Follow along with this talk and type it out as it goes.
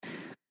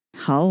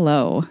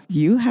Hello,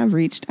 you have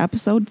reached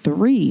episode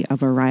 3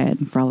 of a Riot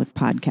and Frolic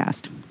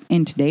podcast.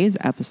 In today's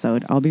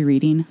episode, I'll be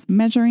reading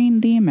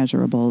Measuring the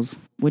Immeasurables,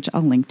 which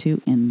I'll link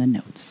to in the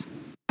notes.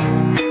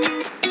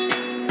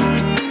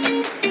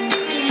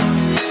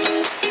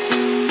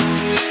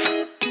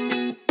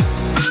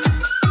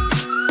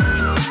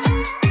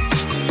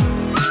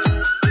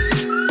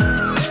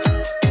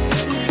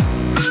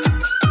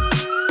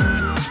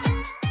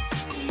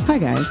 Hi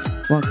guys,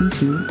 welcome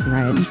to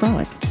Riot and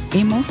Frolic,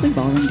 a mostly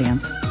ballroom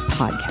dance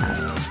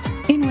podcast,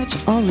 in which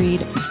I'll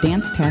read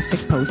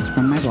dance-tastic posts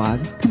from my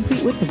blog,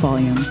 complete with the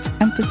volume,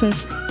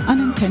 emphasis,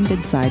 unintended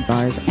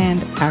sidebars,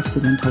 and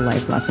accidental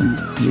life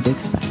lessons you'd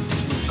expect.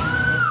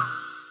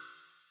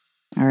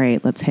 All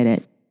right, let's hit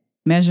it.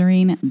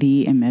 Measuring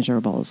the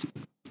immeasurables.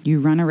 You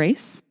run a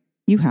race,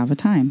 you have a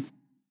time.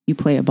 You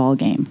play a ball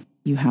game,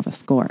 you have a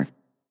score.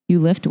 You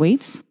lift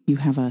weights, you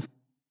have a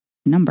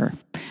number.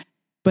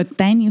 But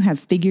then you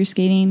have figure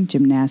skating,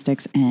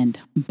 gymnastics, and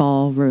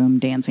ballroom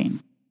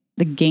dancing.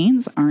 The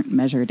gains aren't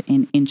measured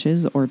in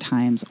inches or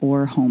times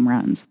or home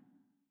runs.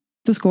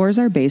 The scores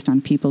are based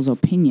on people's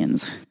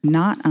opinions,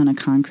 not on a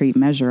concrete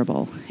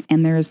measurable,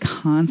 and there is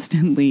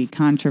constantly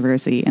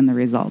controversy in the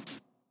results.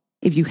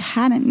 If you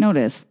hadn't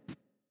noticed,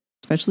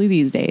 especially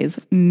these days,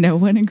 no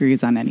one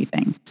agrees on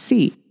anything.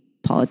 See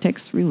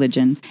politics,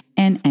 religion,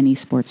 and any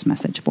sports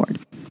message board.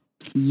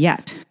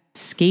 Yet,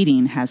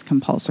 skating has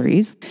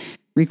compulsories,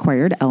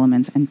 required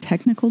elements, and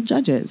technical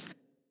judges.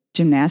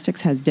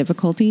 Gymnastics has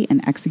difficulty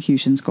and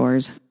execution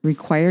scores,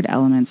 required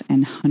elements,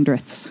 and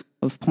hundredths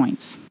of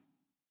points.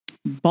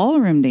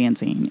 Ballroom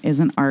dancing is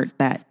an art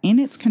that, in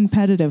its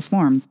competitive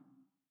form,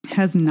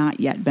 has not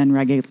yet been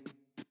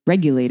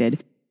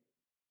regulated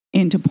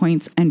into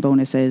points and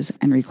bonuses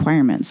and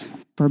requirements,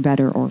 for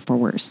better or for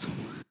worse.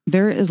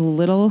 There is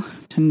little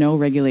to no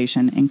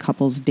regulation in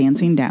couples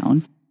dancing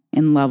down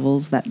in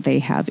levels that they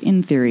have,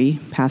 in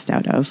theory, passed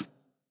out of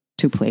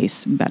to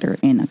place better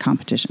in a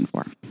competition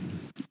for.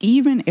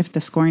 Even if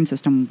the scoring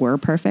system were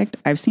perfect,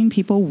 I've seen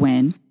people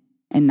win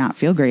and not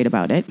feel great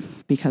about it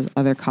because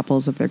other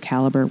couples of their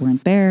caliber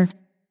weren't there.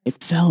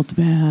 It felt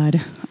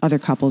bad. Other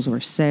couples were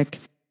sick.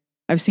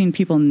 I've seen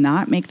people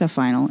not make the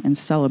final and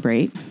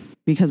celebrate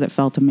because it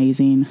felt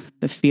amazing.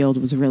 The field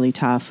was really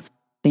tough.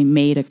 They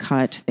made a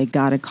cut. They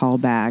got a call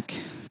back.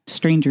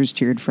 Strangers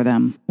cheered for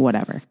them,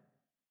 whatever.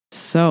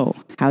 So,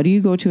 how do you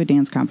go to a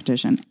dance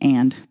competition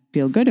and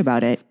feel good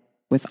about it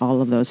with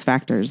all of those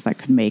factors that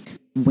could make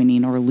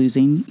winning or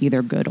losing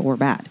either good or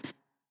bad?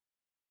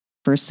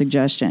 First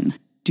suggestion,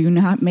 do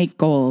not make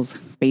goals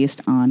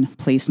based on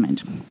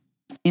placement.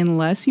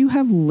 Unless you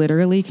have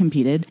literally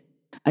competed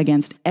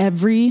against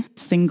every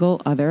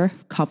single other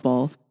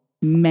couple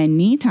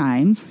many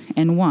times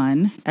and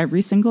won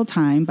every single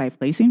time by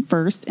placing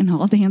first in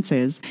all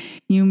dances,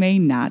 you may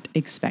not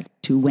expect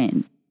to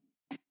win.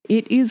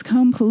 It is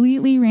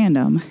completely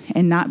random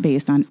and not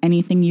based on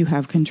anything you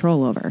have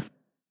control over.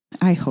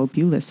 I hope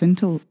you listened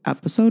to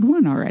episode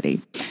 1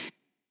 already.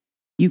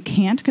 You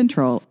can't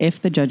control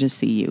if the judges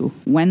see you,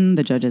 when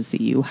the judges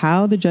see you,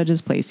 how the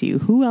judges place you,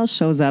 who else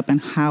shows up,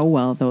 and how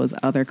well those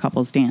other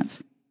couples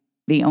dance.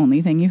 The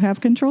only thing you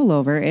have control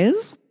over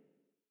is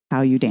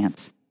how you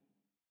dance.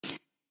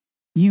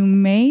 You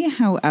may,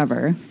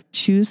 however,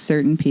 choose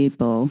certain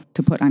people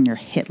to put on your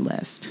hit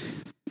list.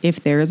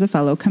 If there is a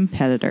fellow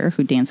competitor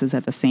who dances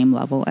at the same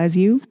level as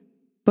you,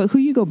 but who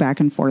you go back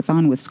and forth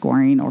on with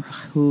scoring or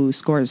who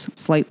scores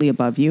slightly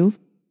above you,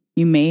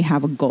 you may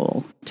have a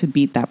goal to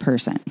beat that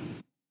person.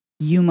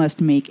 You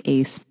must make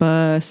a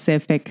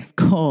specific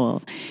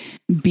goal.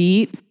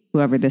 Beat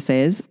whoever this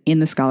is in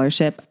the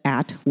scholarship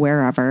at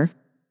wherever,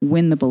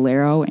 win the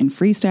bolero and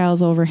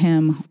freestyles over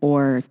him,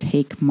 or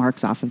take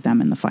marks off of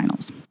them in the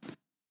finals.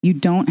 You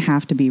don't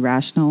have to be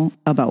rational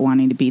about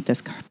wanting to beat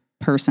this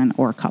person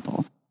or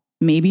couple.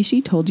 Maybe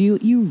she told you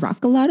you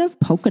rock a lot of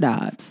polka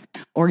dots,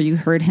 or you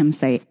heard him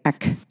say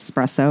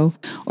espresso,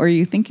 or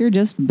you think you're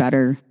just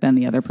better than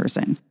the other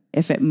person.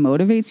 If it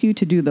motivates you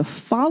to do the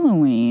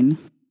following,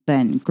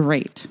 then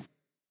great.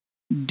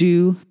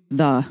 Do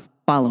the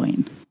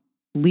following.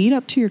 Lead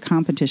up to your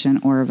competition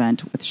or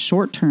event with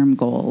short-term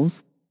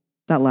goals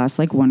that last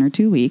like 1 or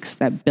 2 weeks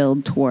that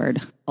build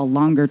toward a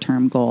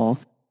longer-term goal,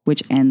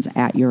 which ends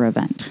at your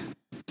event.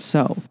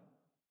 So,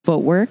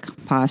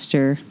 footwork,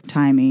 posture,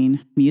 timing,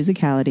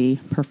 musicality,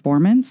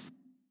 performance,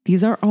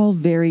 these are all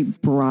very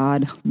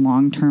broad,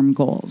 long-term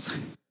goals.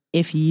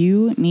 If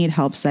you need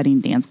help setting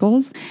dance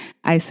goals,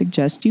 I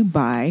suggest you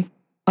buy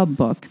a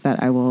book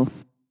that I will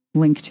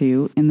link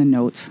to in the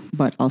notes,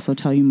 but also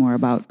tell you more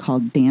about,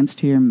 called Dance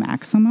to Your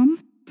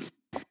Maximum.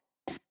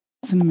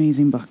 It's an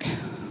amazing book.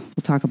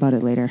 We'll talk about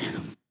it later.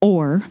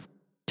 Or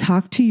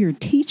talk to your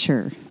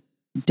teacher.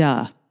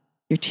 Duh.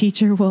 Your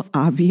teacher will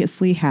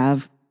obviously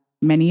have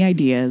many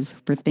ideas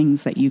for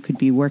things that you could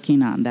be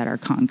working on that are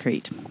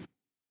concrete.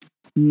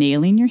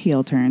 Nailing your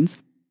heel turns,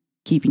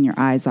 keeping your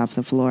eyes off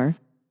the floor,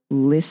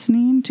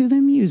 listening to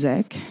the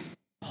music,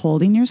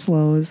 holding your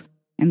slows,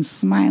 and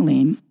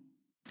smiling,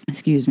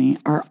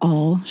 are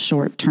all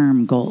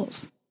short-term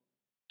goals.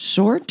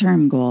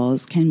 Short-term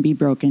goals can be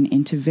broken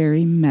into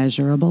very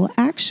measurable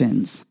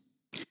actions.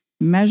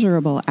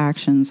 Measurable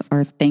actions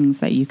are things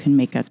that you can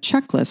make a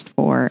checklist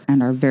for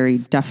and are very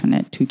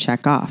definite to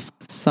check off,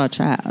 such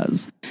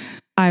as,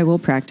 I will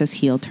practice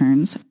heel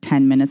turns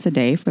 10 minutes a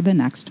day for the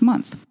next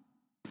month.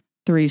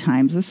 3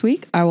 times this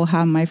week, I will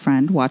have my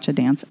friend watch a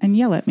dance and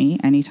yell at me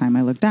anytime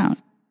I look down.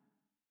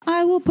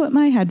 I will put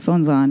my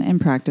headphones on and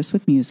practice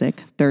with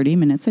music 30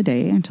 minutes a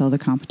day until the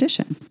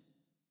competition.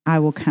 I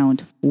will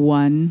count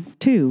 1,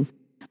 2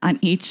 on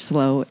each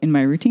slow in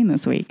my routine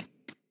this week.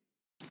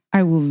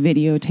 I will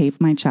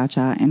videotape my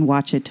cha-cha and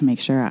watch it to make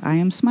sure I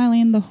am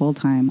smiling the whole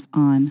time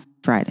on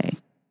Friday.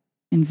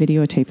 And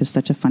videotape is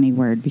such a funny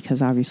word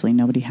because obviously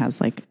nobody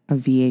has like a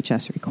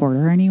VHS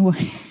recorder anymore.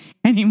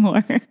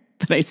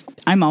 But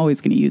I'm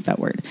always going to use that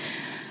word.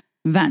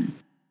 Then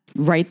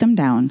write them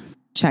down,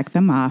 check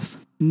them off,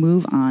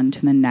 move on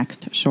to the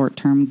next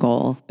short-term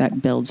goal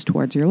that builds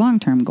towards your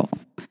long-term goal.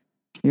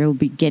 You'll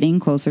be getting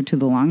closer to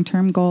the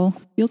long-term goal.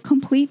 You'll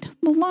complete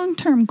the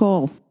long-term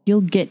goal.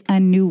 You'll get a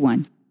new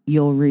one.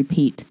 You'll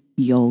repeat.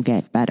 You'll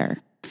get better.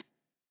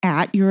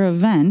 At your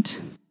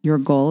event, your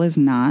goal is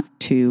not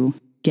to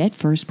get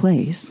first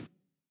place,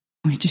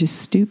 which is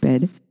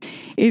stupid.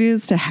 It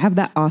is to have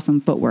that awesome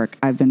footwork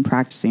I've been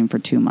practicing for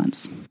 2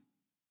 months.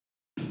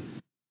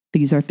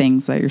 These are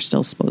things that you're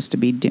still supposed to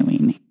be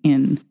doing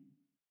in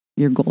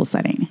your goal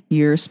setting.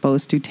 You're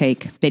supposed to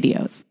take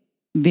videos.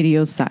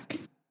 Videos suck.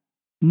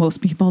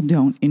 Most people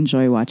don't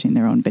enjoy watching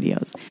their own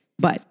videos,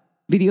 but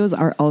videos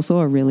are also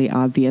a really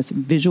obvious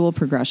visual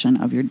progression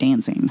of your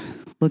dancing.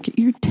 Look at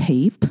your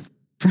tape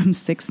from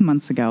 6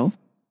 months ago.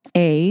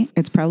 A,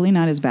 it's probably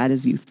not as bad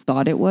as you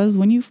thought it was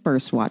when you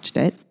first watched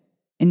it.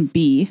 And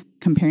B,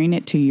 comparing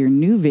it to your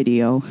new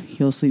video,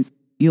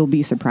 you'll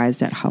be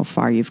surprised at how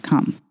far you've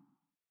come.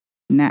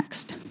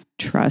 Next,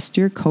 trust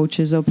your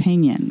coach's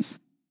opinions.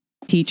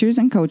 Teachers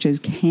and coaches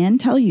can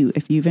tell you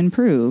if you've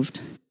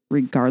improved,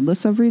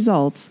 regardless of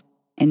results,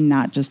 and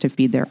not just to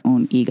feed their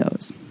own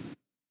egos.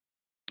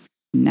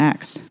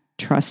 Next,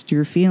 trust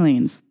your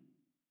feelings.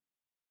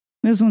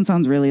 This one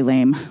sounds really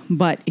lame,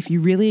 but if you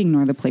really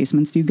ignore the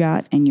placements you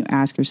got and you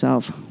ask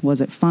yourself,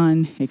 was it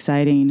fun,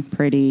 exciting,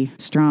 pretty,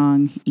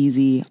 strong,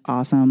 easy,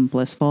 awesome,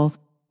 blissful,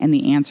 and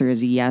the answer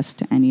is yes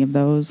to any of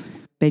those,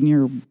 then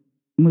you're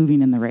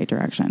moving in the right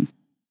direction.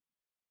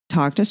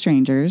 Talk to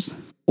strangers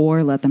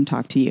or let them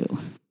talk to you.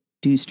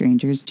 Do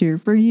strangers cheer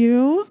for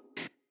you?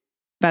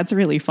 That's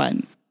really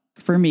fun.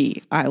 For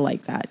me, I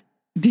like that.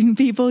 Do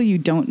people you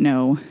don't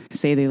know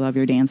say they love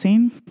your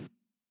dancing?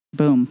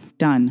 Boom,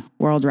 done,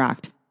 world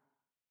rocked.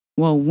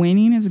 Well,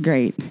 winning is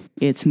great.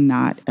 It's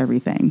not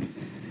everything.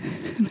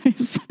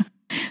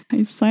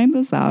 I signed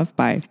this off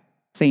by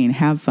saying,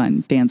 have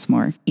fun, dance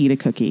more, eat a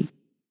cookie.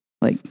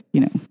 Like,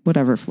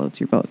 whatever floats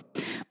your boat.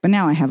 But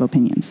now I have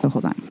opinions, so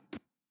hold on.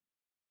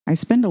 I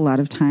spend a lot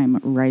of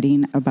time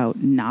writing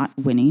about not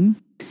winning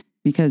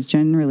because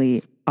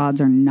generally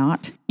odds are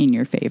not in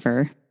your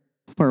favor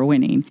for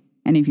winning.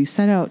 And if you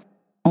set out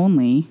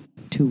only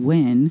to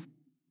win,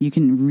 you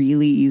can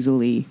really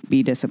easily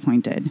be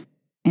disappointed.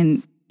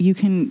 And you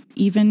can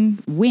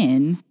even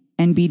win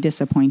and be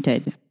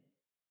disappointed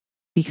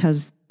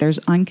because there's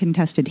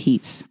uncontested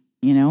heats,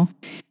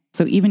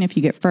 So even if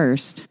you get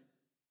first,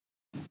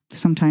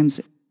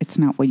 sometimes it's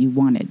not what you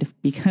wanted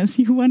because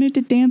you wanted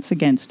to dance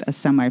against a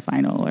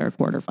semifinal or a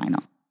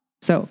quarterfinal.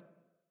 So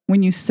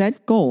when you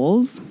set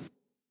goals,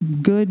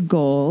 good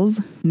goals,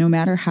 no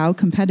matter how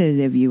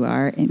competitive you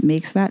are, it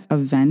makes that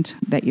event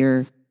that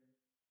you're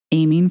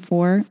aiming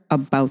for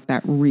about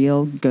that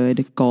real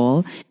good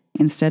goal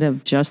instead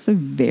of just the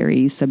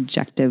very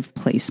subjective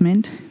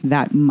placement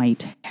that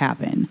might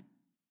happen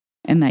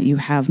and that you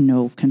have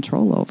no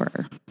control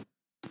over.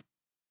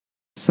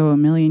 So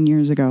 1 million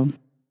years ago,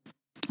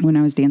 when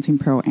I was dancing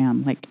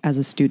Pro-Am, like as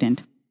a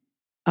student,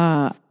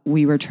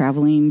 we were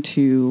traveling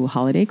to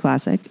Holiday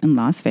Classic in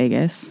Las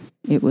Vegas.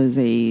 It was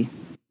a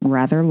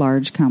rather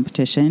large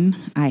competition.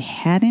 I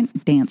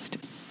hadn't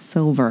danced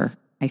silver,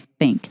 I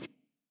think.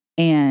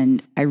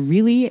 And I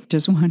really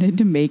just wanted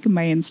to make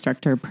my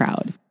instructor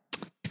proud.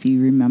 If you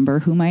remember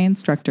who my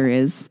instructor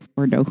is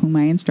or know who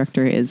my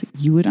instructor is,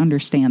 you would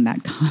understand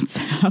that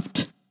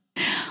concept.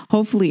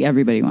 Hopefully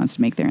everybody wants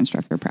to make their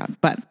instructor proud.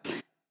 But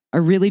I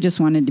really just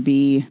wanted to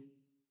be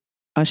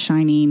a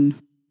shining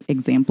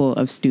example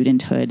of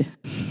studenthood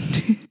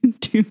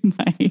to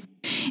my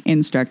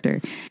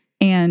instructor.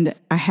 And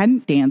I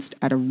hadn't danced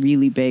at a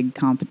really big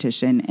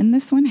competition. And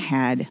this one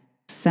had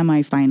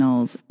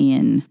semifinals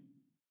in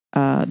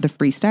the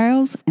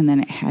freestyles. And then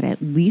it had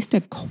at least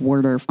a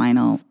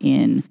quarterfinal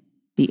in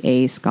the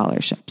A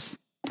scholarships.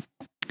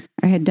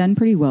 I had done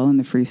pretty well in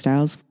the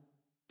freestyles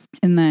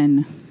and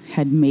then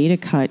had made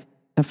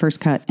a first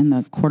cut in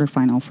the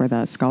quarterfinal for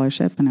the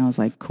scholarship. And I was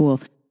like,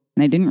 cool.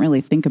 And I didn't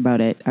really think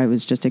about it. I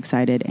was just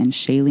excited. And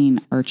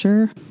Shailene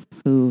Archer,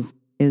 who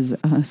is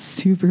a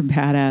super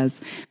badass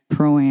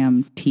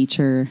Pro-Am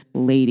teacher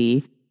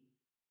lady,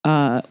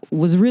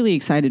 was really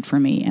excited for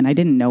me. And I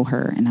didn't know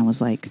her. And I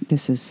was like,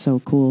 this is so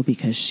cool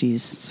because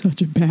she's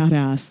such a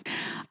badass.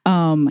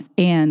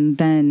 And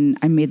then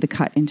I made the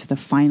cut into the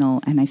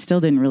final, and I still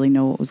didn't really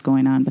know what was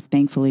going on, but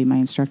thankfully my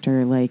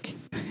instructor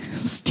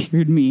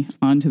steered me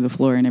onto the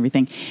floor and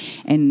everything.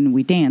 And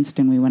we danced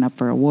and we went up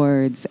for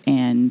awards,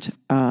 and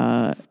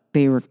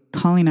they were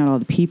calling out all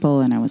the people,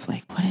 and I was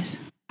like, why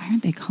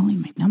aren't they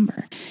calling my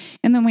number?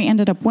 And then we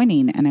ended up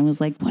winning, and I was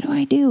like, what do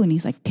I do? And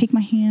he's like, take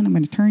my hand, I'm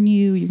going to turn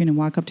you, you're going to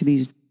walk up to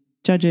these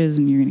judges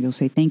and you're going to go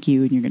say thank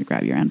you, and you're going to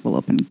grab your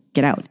envelope and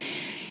get out.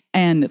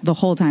 And the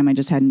whole time I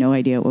just had no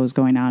idea what was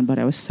going on, but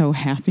I was so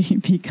happy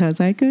because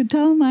I could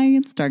tell my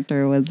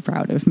instructor was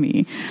proud of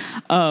me.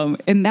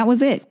 And that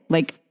was it.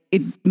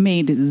 It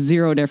made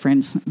zero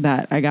difference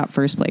that I got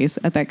first place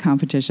at that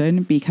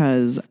competition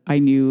because I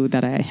knew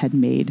that I had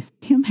made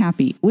him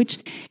happy, which,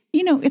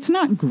 it's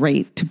not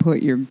great to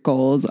put your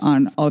goals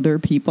on other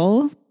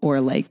people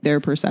or their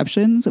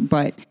perceptions,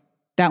 but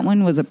that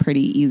one was a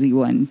pretty easy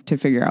one to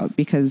figure out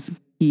because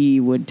he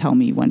would tell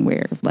me one way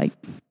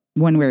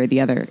or the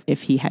other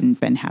if he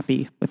hadn't been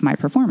happy with my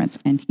performance,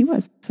 and he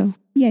was. So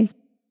yay.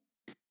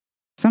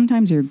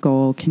 Sometimes your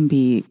goal can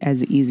be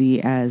as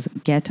easy as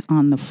get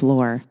on the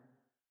floor.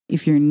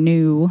 If you're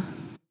new,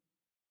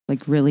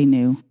 really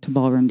new to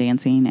ballroom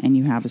dancing, and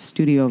you have a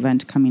studio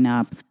event coming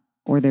up,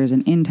 or there's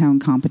an in-town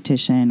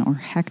competition, or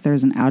heck,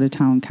 there's an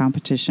out-of-town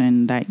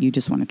competition that you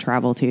just want to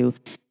travel to,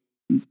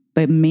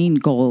 the main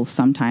goal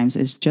sometimes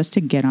is just to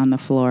get on the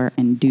floor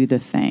and do the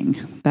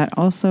thing. That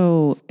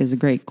also is a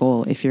great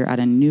goal if you're at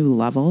a new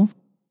level,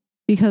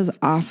 because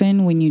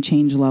often when you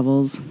change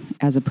levels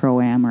as a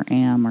pro-am or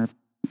am, or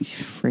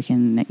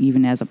freaking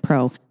even as a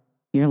pro,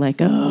 you're like,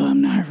 oh,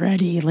 I'm not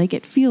ready.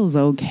 It feels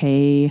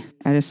okay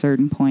at a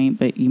certain point,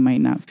 but you might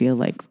not feel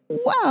like,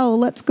 wow,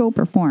 let's go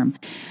perform.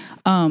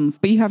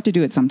 But you have to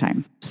do it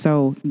sometime.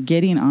 So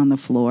getting on the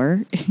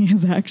floor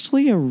is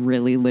actually a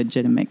really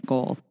legitimate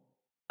goal.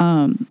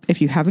 If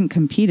you haven't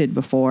competed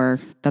before,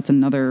 that's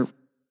another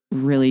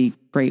really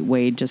great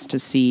way just to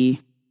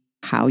see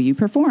how you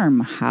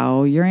perform,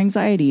 how your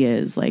anxiety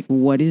is,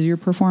 what is your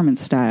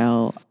performance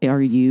style?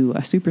 Are you a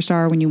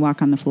superstar when you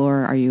walk on the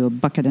floor? Are you a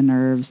bucket of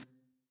nerves?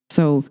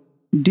 So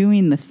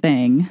doing the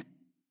thing,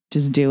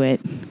 just do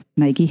it.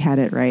 Nike had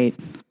it right.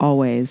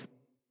 Always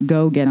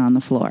go get on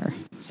the floor.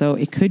 So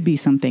it could be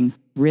something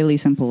really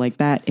simple like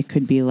that. It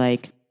could be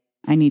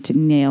I need to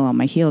nail all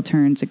my heel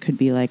turns. It could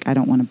be I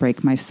don't want to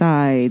break my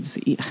sides.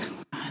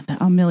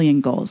 A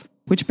million goals,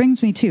 which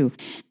brings me to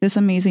this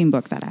amazing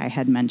book that I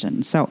had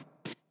mentioned. So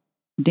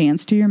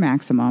Dance to Your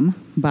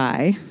Maximum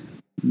by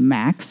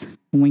Max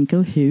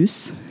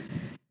Winkelhues.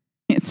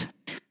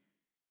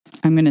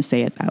 I'm going to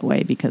say it that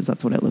way because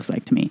that's what it looks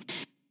like to me.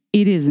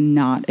 It is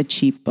not a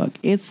cheap book.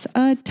 It's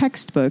a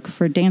textbook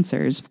for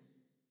dancers.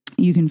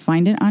 You can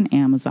find it on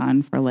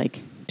Amazon for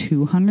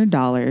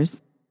 $200.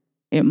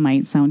 It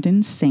might sound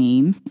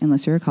insane,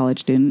 unless you're a college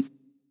student,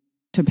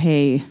 to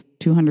pay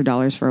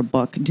 $200 for a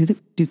book.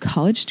 Do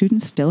college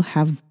students still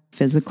have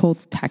physical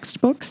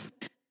textbooks?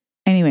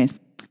 Anyways,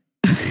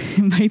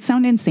 it might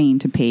sound insane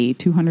to pay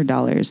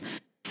 $200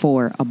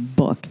 for a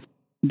book,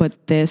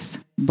 but this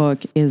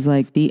book is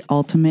the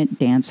ultimate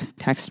dance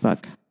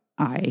textbook,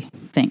 I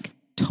think.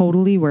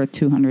 Totally worth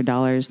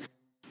 $200.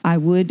 I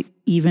would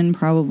even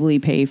probably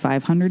pay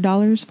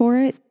 $500 for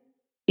it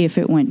if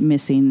it went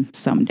missing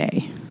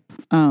someday.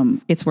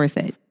 It's worth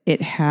it.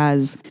 It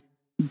has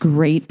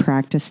great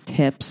practice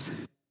tips,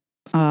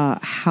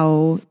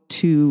 how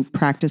to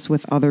practice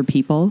with other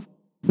people,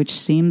 which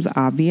seems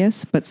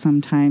obvious, but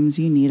sometimes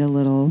you need a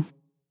little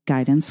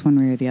guidance one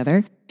way or the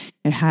other.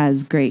 It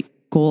has great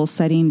goal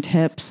setting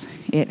tips.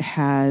 It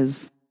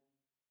has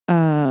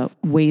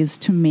ways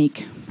to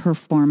make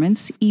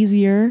performance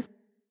easier,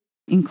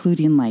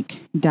 including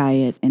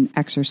diet and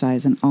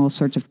exercise and all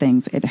sorts of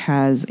things. It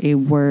has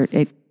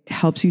it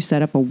helps you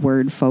set up a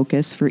word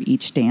focus for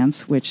each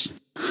dance, which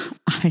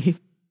I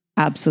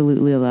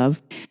absolutely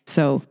love.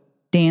 So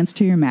Dance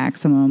to Your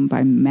Maximum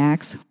by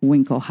Max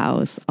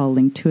Winkelhues. I'll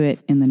link to it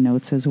in the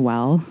notes as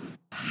well.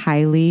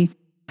 Highly,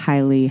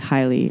 highly,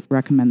 highly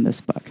recommend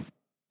this book.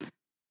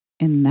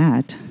 And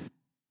that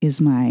is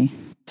my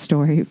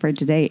story for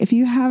today. If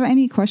you have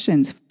any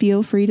questions,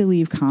 feel free to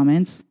leave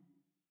comments.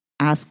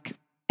 Ask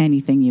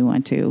anything you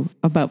want to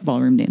about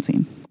ballroom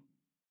dancing.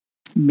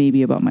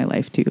 Maybe about my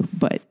life too,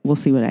 but we'll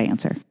see what I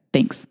answer.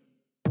 Thanks.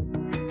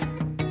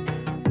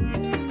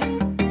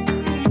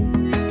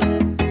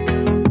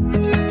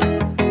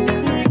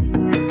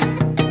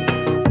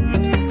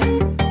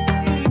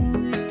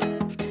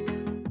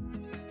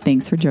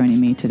 Thanks for joining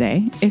me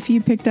today. If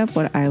you picked up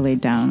what I laid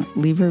down,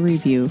 leave a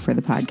review for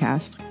the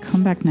podcast.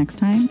 Come back next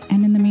time,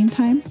 and in the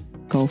meantime,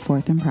 go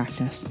forth and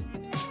practice.